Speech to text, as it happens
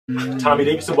Tommy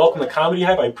Davidson, welcome to Comedy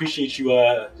Hype. I appreciate you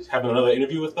having another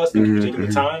interview with us. Thank you for taking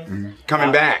the time.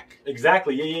 Coming back.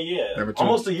 Exactly, yeah.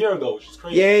 Almost a year ago, which is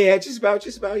crazy. Yeah, just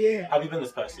about, yeah. How have you been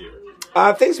this past year?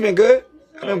 Things have been good.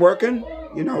 I've been working,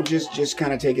 you know, just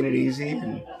kind of taking it easy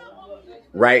and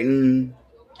writing,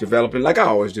 developing like I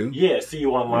always do. Yeah, see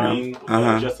you online,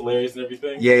 Just Hilarious and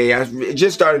everything. Yeah. I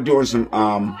just started doing some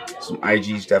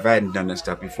IG stuff. I hadn't done that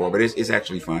stuff before, but it's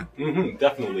actually fun.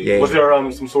 Definitely. Yeah. Was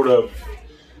there some sort of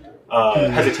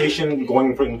hesitation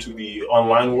going into the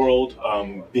online world,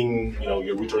 being, you know,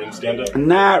 your returning stand-up?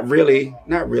 Not really.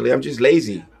 I'm just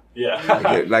lazy. Yeah.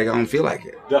 like I don't feel like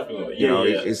it. Definitely. You know,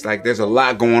 it's like there's a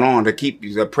lot going on to keep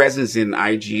the presence in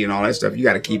IG and all that stuff. You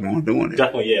got to keep on doing it.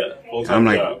 Definitely, yeah. I'm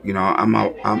like, you know,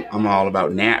 I'm all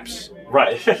about naps.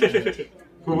 Right.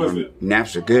 Who was it?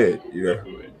 Naps are good. You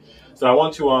know. So I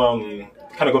want to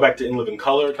kind of go back to In Living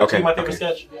Color. Can I tell you my favorite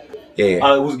sketch?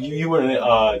 Yeah. It was you were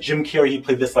in Jim Carrey. He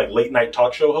played this like late night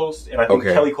talk show host, and I think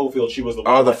Kelly Caulfield. She was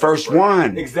the the first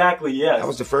one. Exactly. Yes. That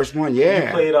was the first one. Yeah.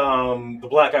 You played the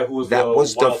black guy who was that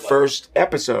was the first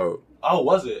episode. Oh,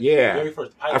 was it? Yeah. Very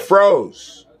first pilot. I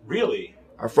froze. Really?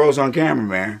 I froze on camera,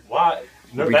 man. Why?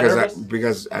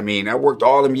 Because I mean I worked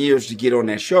all them years to get on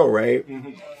that show, right?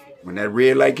 When that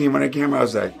red light came on that camera, I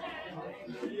was like,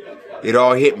 it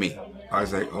all hit me. I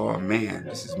was like, oh man,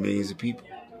 this is millions of people.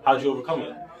 How'd you overcome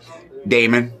it?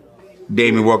 Damon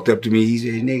walked up to me. He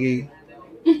said, nigga,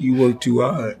 you work too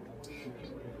hard.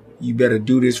 You better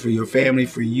do this for your family,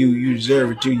 for you. You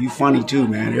deserve it too. You funny too,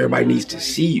 man. Everybody needs to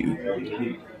see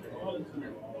you.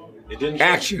 It didn't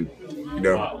action. You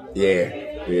know? Wow.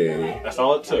 Yeah. That's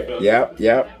all it took. Huh?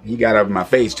 Yep. He got up in my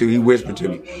face too. He whispered to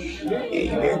me,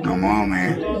 hey, man, come on,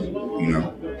 man. You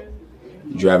know,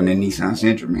 you driving that Nissan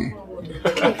Sentra, man.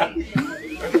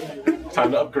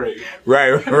 Time to upgrade.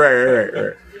 Right.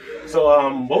 So,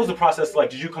 what was the process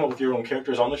like? Did you come up with your own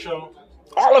characters on the show?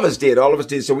 All of us did.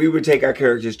 So we would take our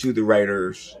characters to the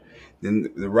writers. Then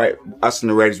us and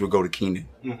the writers would go to Keenan.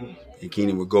 And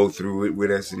Keenan would go through it with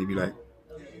us, and he'd be like,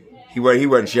 he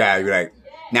wasn't shy. He'd be like,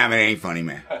 nah, man, that ain't funny,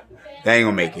 man. That ain't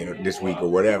gonna make it this week or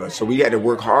whatever. So we had to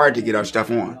work hard to get our stuff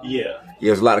on. Yeah,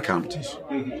 there's a lot of competition.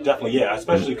 Definitely, yeah.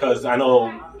 Especially because I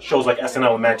know shows like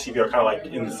SNL and Mad TV are kind of like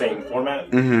in the same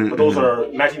format. But those are,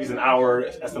 Mad TV's an hour,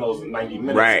 SNL's 90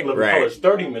 minutes. Right. Color's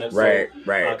 30 minutes. Right.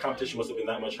 Competition must have been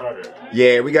that much harder.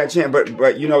 Yeah, we got a chance,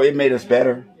 but you know, it made us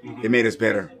better. It made us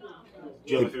better.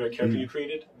 Do you have a favorite character you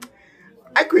created?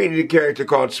 I created a character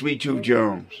called Sweet Tooth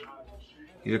Jones.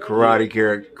 He's a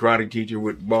karate teacher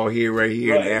with bald hair right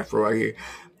here and afro right here.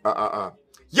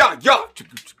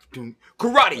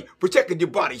 Karate, protecting your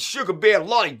body, sugar bear,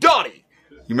 lottie dottie.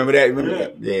 You remember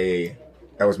that? Yeah.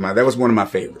 That was one of my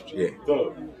favorites. Yeah.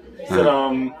 So,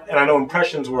 and I know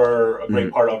impressions were a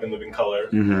great part of In Living Color.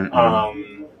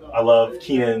 I love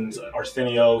Keenan's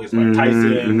Arsenio, his Mike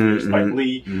Tyson, his Spike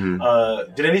Lee.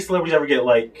 Did any celebrities ever get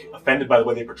like offended by the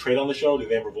way they portrayed on the show? Did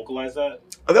they ever vocalize that?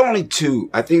 There were only two.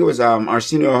 I think it was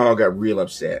Arsenio Hall got real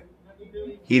upset.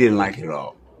 He didn't like it at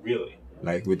all. Really?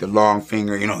 Like with the long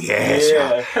finger, you know, yes.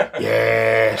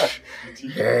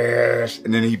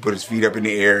 And then he put his feet up in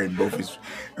the air and both his,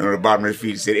 on the bottom of his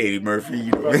feet it said Eddie Murphy.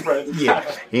 You know? Yeah,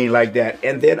 he ain't like that.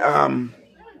 And then,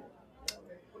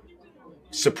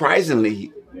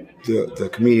 surprisingly, the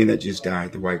comedian that just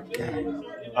died, the white guy,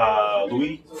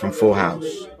 Louis from Full House.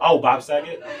 Oh, Bob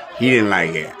Saget. He didn't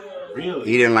like it. Really?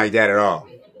 He didn't like that at all.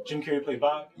 Jim Carrey played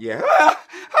Bob. Yeah. I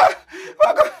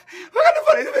got the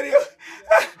funniest video.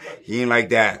 He didn't like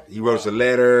that. He wrote us a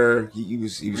letter. He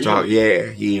was really? Talking.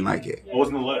 Yeah, he didn't like it. What was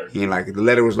in the letter? He didn't like it. The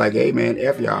letter was like, "Hey man,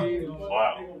 F y'all."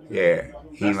 Wow. Yeah,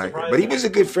 he didn't like it. But he was a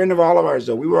good friend of all of ours,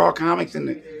 though. We were all comics in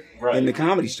the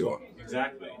Comedy Store.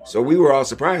 Exactly. So we were all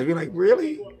surprised. We were like,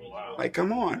 "Really? Wow. Like,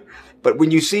 come on!" But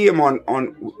when you see him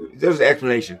on there's an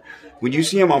explanation. When you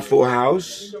see him on Full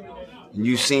House, and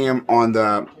you see him on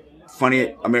the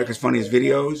America's Funniest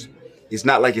Videos, it's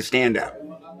not like his stand-up.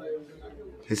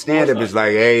 His stand-up is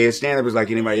like, his stand-up is like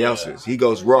anybody else's. He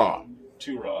goes raw.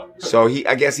 Too raw. So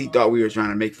I guess he thought we were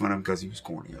trying to make fun of him because he was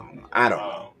corny. I don't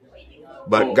know.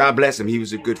 But God bless him. He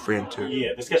was a good friend too. Yeah,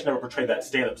 the sketch never portrayed that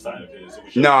stand-up side of his.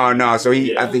 No. So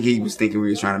I think he was thinking we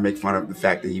were trying to make fun of the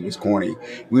fact that he was corny.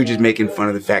 We were just making fun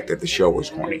of the fact that the show was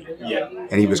corny. Yeah.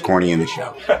 And he was corny in the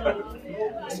show.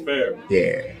 That's fair.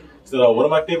 Yeah. So one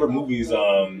of my favorite movies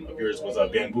of yours was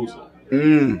Bamboozle.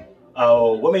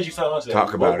 What made you sign on to that?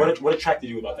 Talk about it. What attracted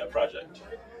you about that project?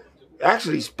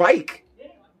 Actually, Spike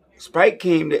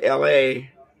came to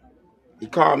L.A. He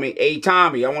called me, "Hey,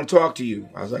 Tommy, I want to talk to you."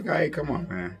 I was like, "All right, come on,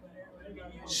 man."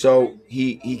 So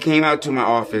he came out to my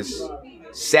office,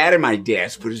 sat at my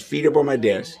desk, put his feet up on my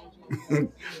desk,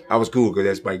 I was cool because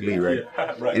that's Spike Lee, right?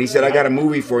 Yeah, right. And he said, I got a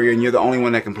movie for you and you're the only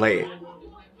one that can play it.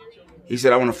 He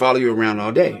said, I want to follow you around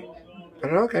all day. I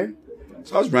said, okay.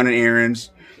 So I was running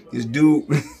errands. This dude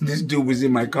was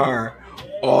in my car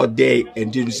all day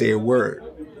and didn't say a word.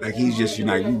 Like he's just, you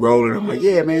rolling. I'm like,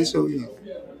 yeah, man. So,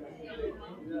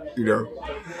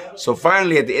 So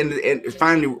finally, at the end,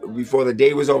 finally before the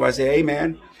day was over, I said, hey,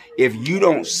 man, if you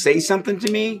don't say something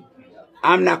to me,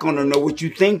 I'm not going to know what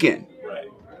you're thinking. Right.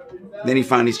 Then he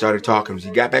finally started talking. He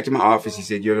got back to my office. He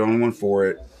said, you're the only one for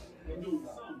it.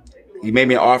 He made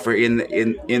me an offer in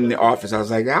the office. I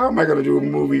was like, how am I going to do a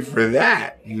movie for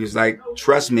that? He was like,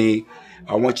 trust me,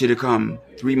 I want you to come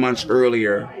 3 months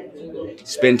earlier,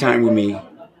 spend time with me,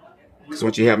 because I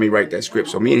want you to help me write that script.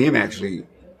 So me and him actually,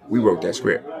 we wrote that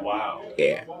script. Wow.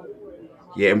 Yeah.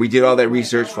 Yeah, and we did all that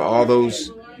research for all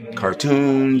those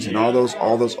cartoons and all those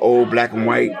old black and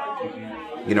white,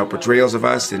 portrayals of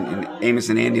us and Amos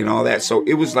and Andy and all that. So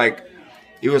it was like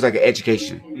an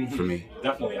education for me.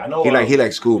 Definitely. I know he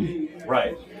like schooled me.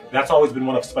 Right. That's always been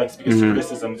one of Spike's biggest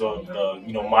criticisms of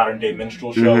the modern day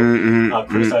minstrel show,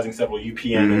 criticizing several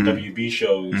UPN and WB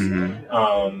shows.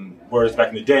 Whereas back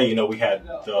in the day, we had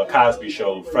the Cosby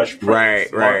Show, Fresh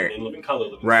Prince, Martin, in Living Color,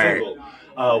 Living Single.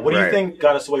 What do you think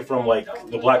got us away from like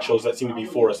the black shows that seem to be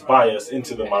for us by us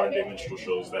into the modern day minstrel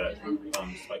shows that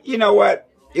Spike? You know what?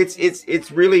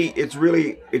 It's really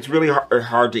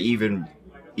hard to even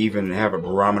have a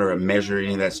barometer and measure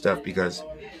any of that stuff because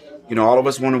all of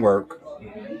us want to work.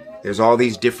 There's all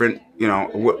these different,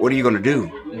 what are you going to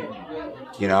do?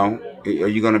 Are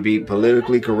you going to be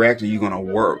politically correct? Or are you going to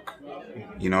work?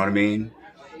 You know what I mean?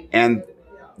 And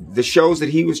the shows that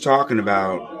he was talking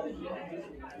about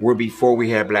were before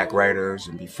we had black writers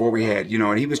and before we had,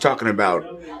 and he was talking about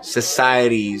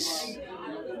society's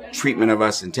treatment of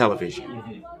us in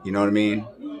television. You know what I mean?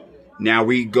 Now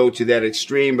we go to that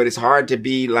extreme, but it's hard to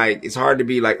be like,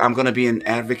 I'm going to be an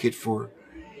advocate for,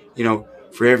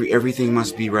 for everything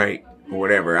must be right or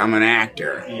whatever. I'm an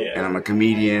actor and I'm a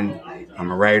comedian.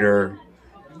 I'm a writer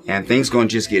and things going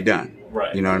to just get done.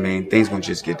 Right. You know what I mean? Things going to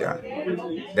just get done.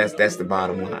 That's the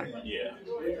bottom line. Yeah.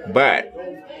 But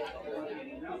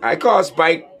I called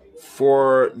Spike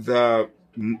for the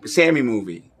Sammy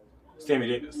movie.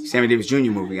 Sammy Davis Jr.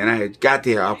 movie. And I had got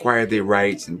there, I acquired the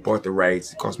rights and bought the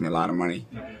rights. It cost me a lot of money.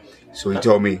 So he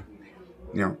told me,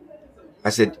 I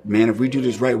said, man, if we do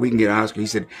this right, we can get an Oscar. He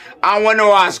said, I don't want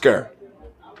no Oscar.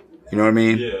 You know what I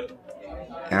mean? Yeah.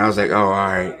 And I was like, oh, all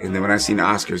right. And then when I seen the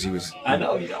Oscars,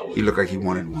 he looked like he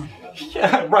wanted one.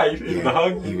 Yeah, right. Yeah, the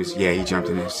hug. He jumped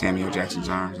in Samuel Jackson's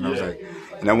arms. And I was like,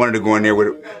 and I wanted to go in there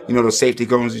with, those safety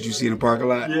cones that you see in the parking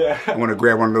lot? Yeah. I want to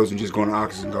grab one of those and just go in the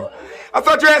Oscars and go, I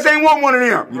thought your ass ain't want one of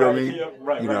them. You know what I mean? Yeah,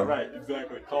 right.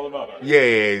 Exactly. Call him out on it. Yeah,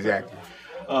 exactly.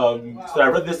 So I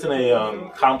read this in a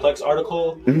Complex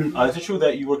article. Is it true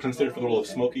that you were considered for the role of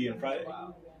Smokey in Friday?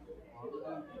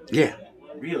 Yeah.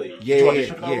 Really?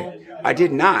 Yeah. I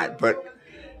did not, but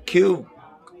Cube,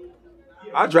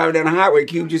 I was driving down the highway.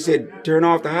 Cube just said, turn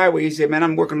off the highway. He said, man,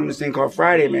 I'm working on this thing called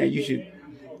Friday, man. You should,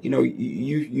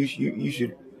 you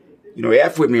should,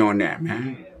 F with me on that,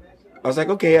 man. I was like,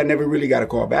 okay, I never really got a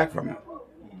call back from him.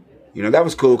 That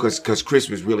was cool because Chris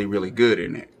was really, really good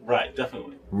in it. Right,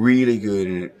 definitely. Really good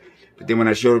in it. But then when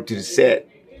I showed up to the set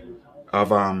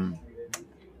of,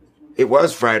 it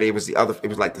was Friday. It was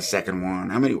like the second one.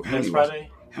 How many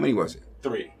Friday? How many was it?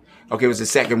 3. Okay, it was the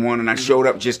second one, and I showed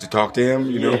up just to talk to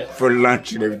him, for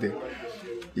lunch and everything.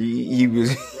 He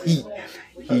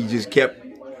just kept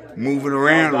moving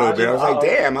around a little bit. I was like,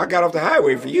 damn, I got off the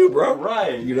highway for you, bro.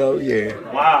 Right. Yeah.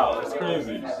 Wow, that's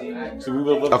crazy. So we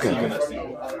will love to see you in that scene.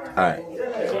 All right.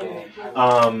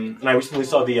 And I recently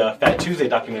saw the Fat Tuesday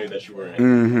documentary that you were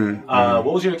in. What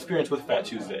was your experience with Fat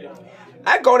Tuesday?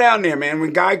 I go down there, man.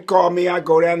 When Guy called me, I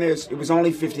go down there. It was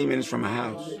only 15 minutes from my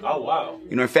house. Oh, wow.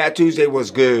 Fat Tuesday was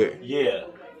good. Yeah.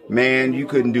 Man, you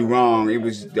couldn't do wrong.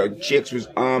 The chicks was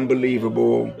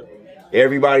unbelievable.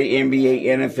 Everybody, NBA,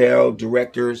 NFL,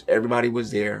 directors, everybody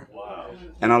was there. Wow.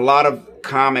 And a lot of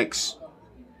comics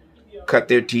cut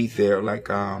their teeth there, like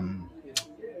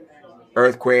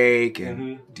Earthquake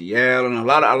and DL, and a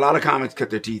lot of comics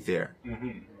cut their teeth there.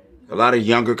 A lot of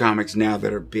younger comics now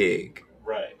that are big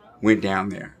went down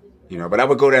there, but I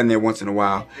would go down there once in a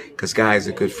while because Guy is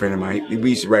a good friend of mine. We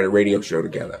used to write a radio show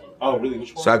together. Oh, really?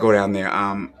 Which one? So I go down there.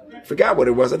 Forgot what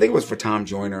it was. I think it was for Tom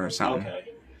Joyner or something. Okay.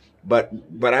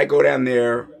 But I go down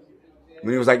there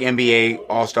when it was like NBA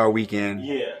All-Star Weekend.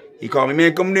 Yeah. He called me,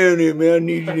 man, come down there, man. I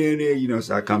need you down there.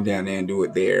 So I come down there and do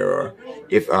it there. Or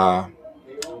if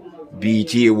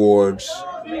BET Awards,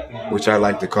 which I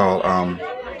like to call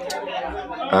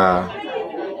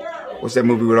what's that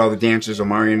movie with all the dancers,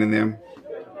 Omarion and them?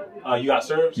 You Got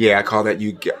Served? Yeah, I call that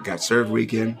You Got Served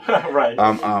weekend. Right.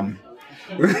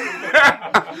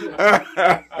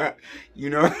 You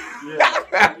know,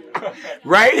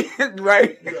 right?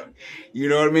 Right. Yeah. You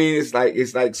know what I mean?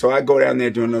 It's like, so I go down there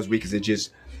during those weekends and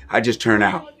I just turn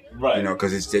out, right? You know,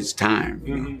 because it's time.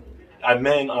 You know? I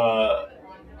mean,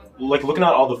 like looking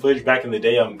at all the footage back in the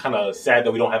day, I'm kind of sad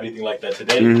that we don't have anything like that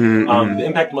today. The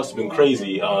impact must have been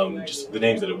crazy, just the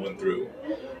names that it went through.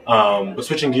 But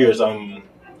switching gears,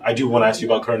 I do want to ask you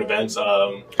about current events.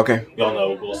 Okay. Y'all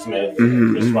know Will Smith,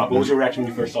 Chris Rock. What was your reaction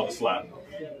when you first saw the slap?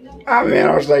 Oh, man,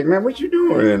 I was like, man, what you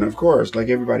doing? Of course, like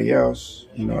everybody else.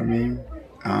 You know what I mean?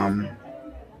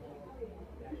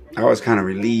 I was kind of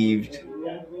relieved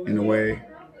in a way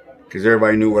because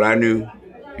everybody knew what I knew,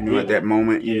 you know, at that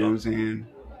moment. You know what I'm saying?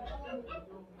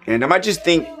 And I might just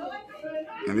think,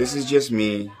 and this is just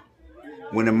me,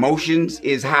 when emotions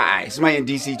is high, somebody in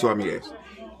D.C. taught me this.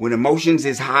 When emotions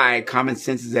is high, common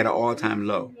sense is at an all-time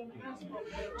low.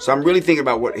 So I'm really thinking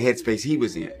about what headspace he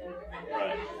was in.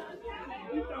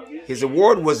 His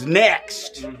award was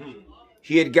next.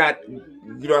 He had got, you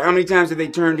know, how many times have they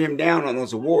turned him down on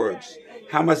those awards?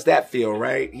 How must that feel,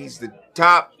 right? He's the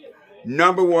top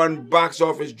 #1 box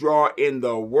office draw in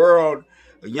the world.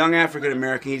 A young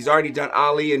African-American. He's already done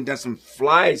Ali and done some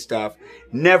fly stuff.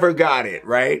 Never got it,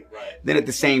 right? Then at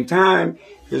the same time,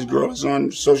 his girl is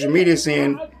on social media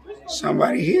saying,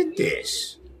 somebody hit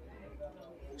this.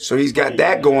 So he's got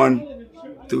that going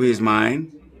through his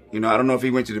mind. You know, I don't know if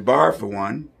he went to the bar for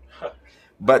one.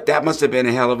 But that must have been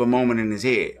a hell of a moment in his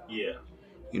head. Yeah.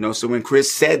 You know, so when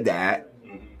Chris said that,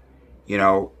 you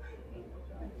know,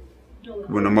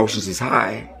 when emotions is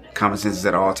high, common sense is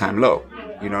at an all-time low.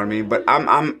 You know what I mean? But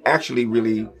I'm actually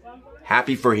really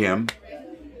happy for him,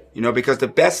 you know, because the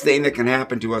best thing that can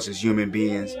happen to us as human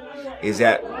beings is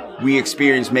that we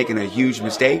experience making a huge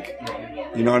mistake.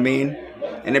 You know what I mean?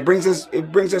 And it brings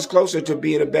us closer to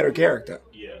being a better character.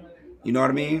 Yeah. You know what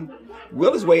I mean?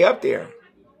 Will is way up there.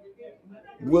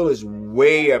 Will is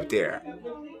way up there.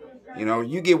 You know,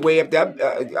 you get way up there.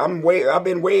 I've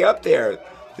been way up there.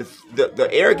 The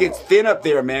air gets thin up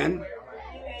there, man.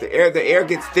 The air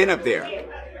gets thin up there.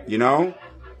 You know,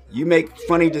 you make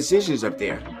funny decisions up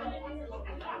there.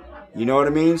 You know what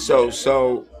I mean?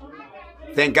 So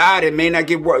thank God it may not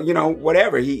get, you know,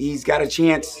 whatever. He's got a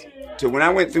chance to. When I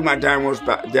went through my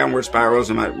downward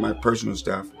spirals and my personal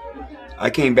stuff,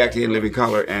 I came back to In Living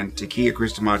Color, and Takia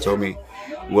Christomar told me,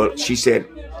 well, she said,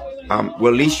 well,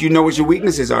 at least you know what your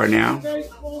weaknesses are now.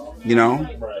 You know,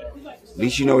 at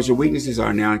least you know what your weaknesses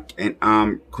are now.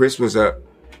 And Chris was a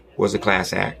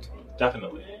class act.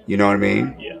 Definitely. You know what I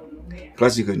mean? Yeah.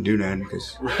 Plus, he couldn't do nothing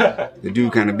because the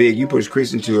dude kind of big. You push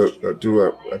Chris into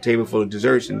a table full of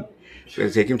desserts and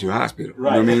take him to a hospital.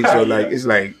 Right. You know what I mean? So like, it's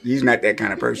like he's not that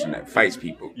kind of person that fights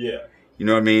people. Yeah. You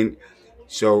know what I mean?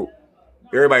 So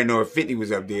everybody know if 50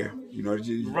 was up there. You know,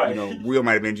 right. You know, Will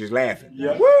might have been just laughing.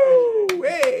 Yeah. Woo!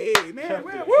 Hey, man!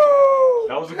 Woo!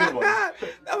 That was a good one.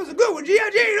 That was a good one, G.I.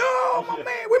 Jane. Oh, my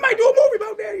man, we might do a movie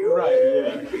about that.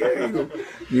 Right. Yeah.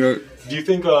 You know. Do you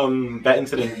think that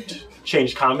incident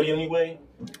changed comedy in any way?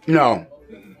 No.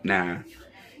 Nah.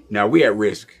 No, we at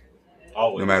risk.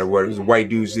 Always. No matter what. It was a white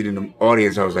dude sitting in the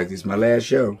audience. I was like, this is my last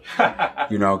show.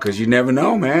 You know, because you never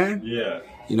know, man. Yeah.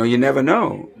 You know, you never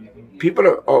know. People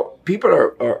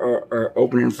are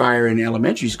opening fire in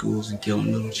elementary schools and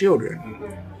killing little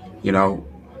children. You know,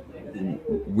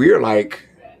 we're like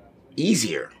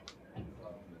easier.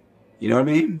 You know what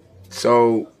I mean?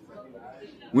 So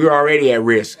we're already at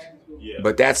risk. Yeah.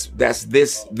 But that's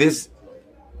this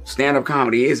stand-up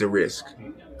comedy is a risk.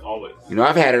 Always. You know,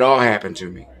 I've had it all happen to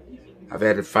me. I've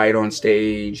had to fight on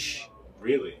stage.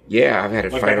 Really? Yeah, I've had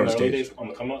to fight on stage. Days, on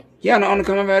the come up? Yeah, on the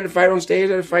come up, I had to fight on stage.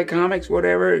 I had to fight comics,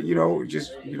 whatever. You know,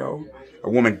 just, you know, a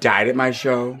woman died at my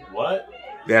show. What?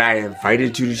 That I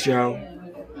invited to the show.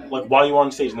 Like while you were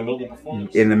on stage in the middle of the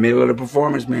performance? In the middle of the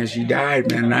performance, man, she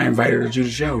died, man, and I invited her to the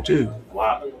show too.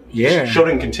 Wow. Yeah. Show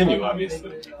didn't continue,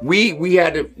 obviously. We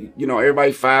had to, you know,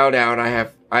 everybody filed out. I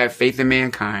have faith in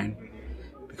mankind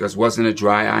because wasn't a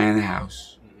dry eye in the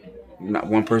house. Not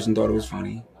one person thought it was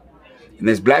funny. And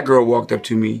this black girl walked up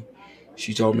to me.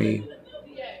 She told me,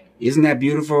 "Isn't that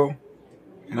beautiful?"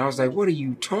 And I was like, "What are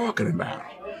you talking about?"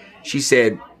 She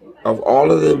said, of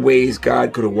all of the ways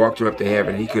God could have walked her up to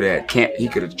heaven, he could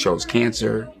have chose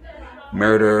cancer,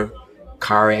 murder,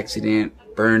 car accident,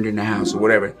 burned in the house, or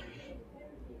whatever.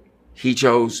 He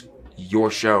chose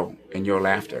your show and your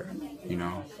laughter, you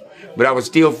know. But I was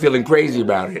still feeling crazy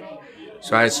about it.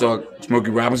 So I saw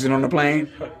Smokey Robinson on the plane.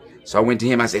 So I went to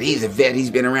him. I said, he's a vet.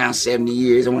 He's been around 70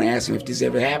 years. I want to ask him if this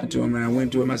ever happened to him. And I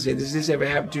went to him. I said, does this ever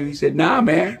happen to you? He said, nah,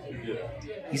 man.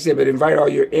 He said, but invite all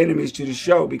your enemies to the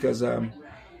show because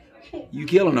you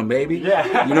killing them, baby.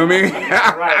 Yeah. You know what I mean?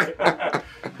 Right.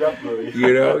 Definitely.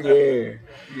 You know,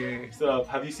 yeah. So,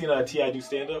 have you seen T.I. do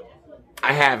stand-up?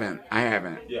 I haven't.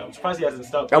 Yeah, I'm surprised he hasn't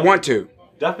stopped. I want to.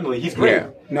 Definitely, he's great. Yeah.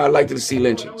 No, I'd like to see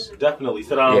lynchings. Definitely.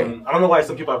 So, I don't know why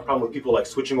some people have a problem with people like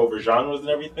switching over genres and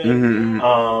everything.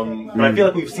 But I feel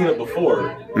like we've seen it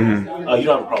before. You don't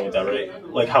have a problem with that, right?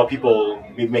 Like how people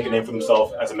maybe make a name for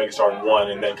themselves as a megastar in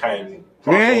one, and then kind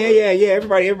of Yeah.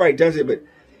 Everybody does it, but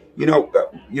you know.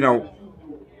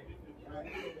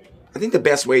 I think the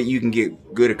best way you can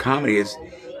get good at comedy is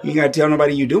you gotta tell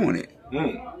nobody you're doing it.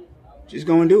 Just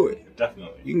go and do it.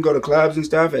 Definitely. You can go to clubs and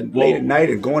stuff and late at night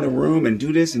and go in a room and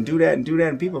do this and do that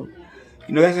and people,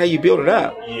 that's how you build it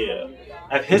up. Yeah.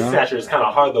 At his stature, it's kind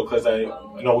of hard though because I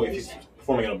know if he's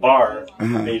performing in a bar,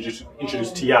 they just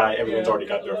introduce T.I., everyone's already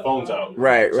got their phones out.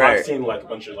 Right. I've seen like a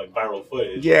bunch of like viral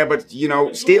footage. Yeah, but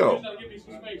still,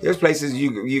 there's places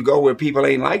you go where people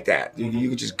ain't like that. You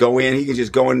can just go in, he can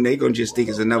just go in, they gonna just think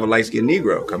it's another light skinned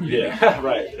Negro coming in. Yeah,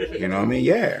 right. You know what I mean?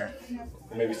 Yeah.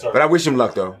 Maybe start. But I wish him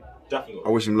luck though. Definitely. I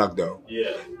wish him luck though.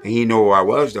 Yeah. And he know who I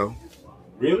was though.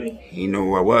 Really? He knew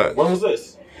who I was. When was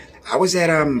this? I was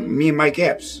at me and Mike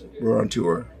Epps were on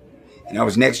tour. And I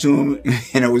was next to him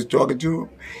and I was talking to him.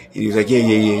 And he was like,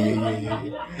 yeah.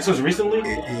 This was recently?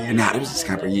 It was just a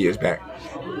couple of years back.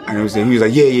 And he was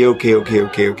like, yeah, okay.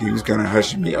 He was kind of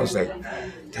hushing me. I was like,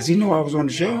 does he know I was on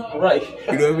the show? Right.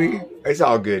 You know what I mean? It's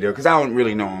all good though, because I don't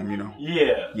really know him,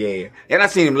 Yeah. And I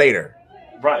seen him later.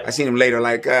 Right. I seen him later,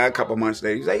 like a couple months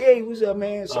later. He was like, hey, what's up,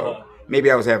 man? So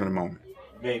maybe I was having a moment.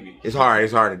 Maybe. It's hard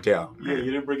to tell. Yeah,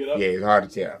 you didn't bring it up? Yeah, it's hard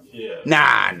to tell. Yeah.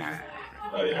 Nah.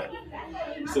 Oh, yeah.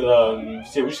 So,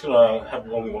 we're just going to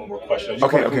have only one more question. I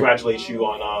just want to congratulate you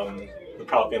on the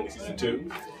Proud Family Season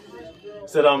 2.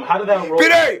 Said, how did that roll?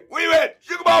 P.D., where you at?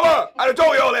 Sugar Mama! I done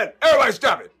told you all that. Everybody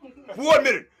stop it. For 1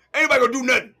 minute. Ain't nobody gonna do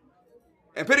nothing.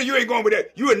 And P.D., you ain't going with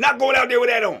that. You are not going out there with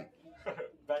that on.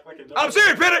 Back like I'm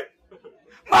serious, P.D.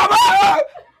 Mama!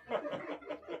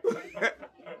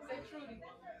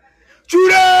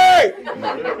 Trudy! I'm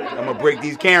gonna break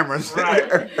these cameras. Right.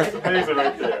 That's amazing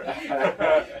right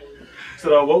there.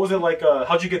 So, what was it like?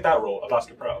 How'd you get that role of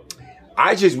Oscar Proud?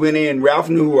 I just went in. Ralph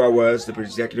knew who I was, the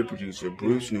executive producer.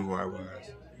 Bruce knew who I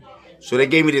was. So they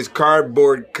gave me this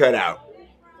cardboard cutout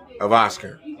of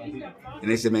Oscar. And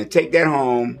they said, man, take that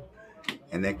home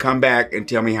and then come back and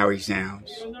tell me how he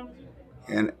sounds.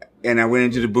 And I went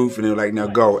into the booth and they were like, no,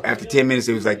 go. After 10 minutes,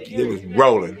 it was like, it was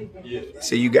rolling. Yeah.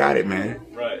 So you got it, man.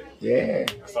 Right. Yeah.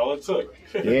 That's all it took.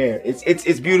 Yeah.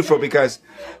 It's beautiful because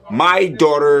my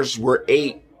daughters were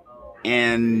 8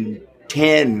 and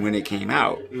 10 when it came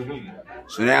out.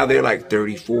 So now they're like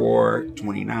 34,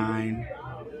 29.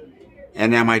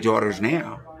 And now my daughters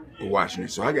now are watching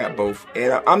it. So I got both.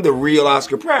 And I'm the real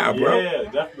Oscar Proud, bro. Yeah,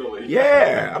 definitely.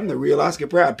 Yeah, I'm the real Oscar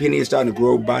Proud. Penny is starting to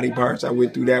grow body parts. I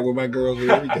went through that with my girls and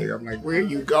everything. I'm like, where are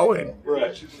you going?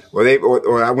 Right.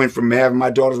 Or I went from having my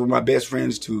daughters with my best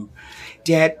friends to,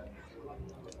 Dad,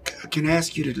 can I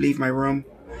ask you to leave my room?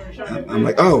 I'm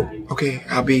like, oh, okay,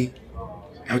 I'll be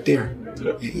out there.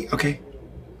 Yeah, okay,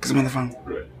 because I'm on the phone.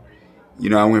 Right.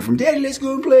 I went from, Daddy, let's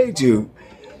go and play, to,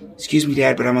 excuse me,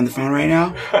 Dad, but I'm on the phone right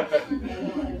now.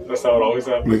 That's how it always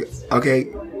happens. Like,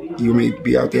 okay, you may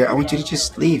be out there. I want you to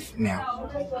just leave now.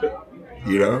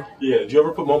 Yeah. Do you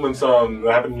ever put moments that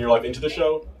happened in your life into the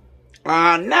show?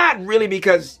 Not really,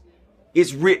 because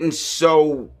it's written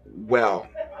so well.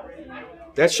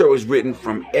 That show is written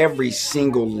from every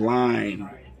single line.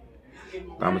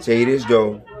 But I'm gonna tell you this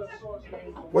though.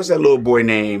 What's that little boy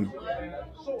name?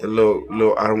 The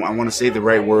little. I want to say the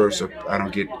right word so I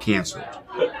don't get canceled.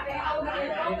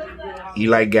 He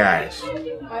like guys.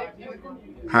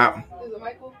 How?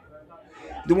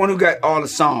 The one who got all the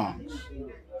songs.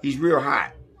 He's real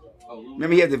hot.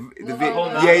 Remember he had the video?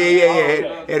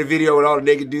 Yeah. Had a video with all the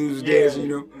naked dudes dancing,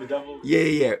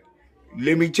 Yeah.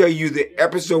 Let me tell you, the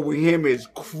episode with him is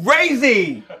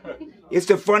crazy. It's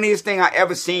the funniest thing I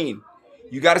ever seen.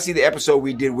 You got to see the episode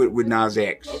we did with Nas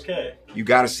X. Okay. You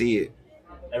got to see it.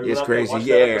 Everyone It's crazy.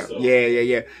 Yeah.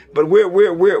 Yeah. But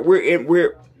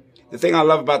we're the thing I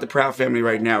love about the Proud Family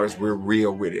right now is we're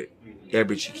real with it.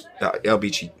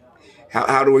 LBG.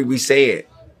 How do we say it?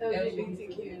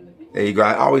 LGBTQ. There you go.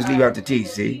 I always leave out the T.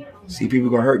 See, people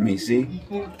gonna hurt me. See,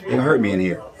 they gonna hurt me in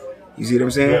here. You see what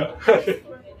I'm saying? Yeah.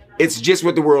 It's just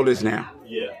what the world is now.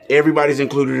 Yeah. Everybody's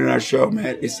included in our show,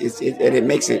 man. It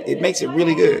makes it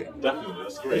really good. Definitely,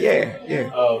 that's great. Yeah.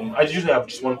 I usually have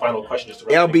just one final question just to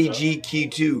wrap things up.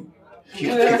 LBGQ2.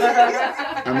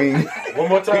 I mean, one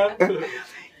more time.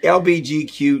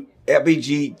 LBGTQ.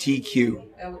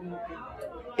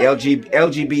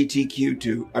 LGBTQ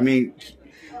too. I mean,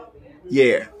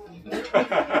 yeah.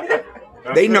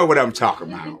 They know what I'm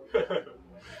talking about.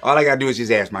 All I gotta do is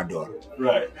just ask my daughter.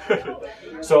 Right.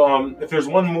 So, if there's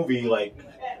one movie, like,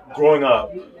 growing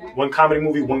up, one comedy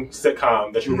movie, one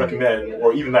sitcom that you would recommend,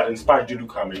 or even that inspired you to do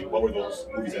comedy, what were those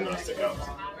movies and sitcoms?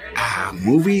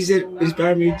 Movies that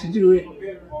inspired me to do it?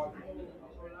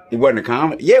 It wasn't a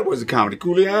comedy. Yeah, it was a comedy.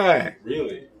 Coolie High.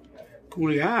 Really?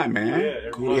 Coolie High, man.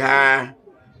 Yeah, Coolie High.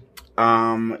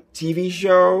 TV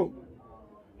show.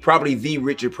 Probably the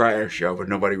Richard Pryor show, but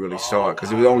nobody really saw it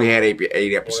because it only had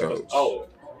eight episodes. Oh,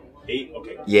 8?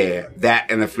 Okay. Yeah,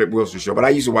 that and the Flip Wilson show. But I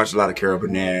used to watch a lot of Carol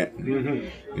Burnett. You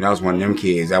know, I was one of them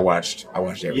kids. I watched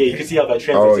everything. Yeah, you can see how that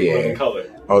translates to Living Color.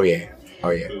 Oh, yeah.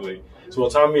 Absolutely. So, well,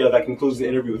 Tommy, that concludes the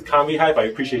interview with Comedy Hype. I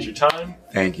appreciate your time.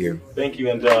 Thank you. Thank you,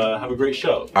 and have a great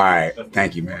show. All right.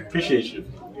 Thank you, man. Appreciate you.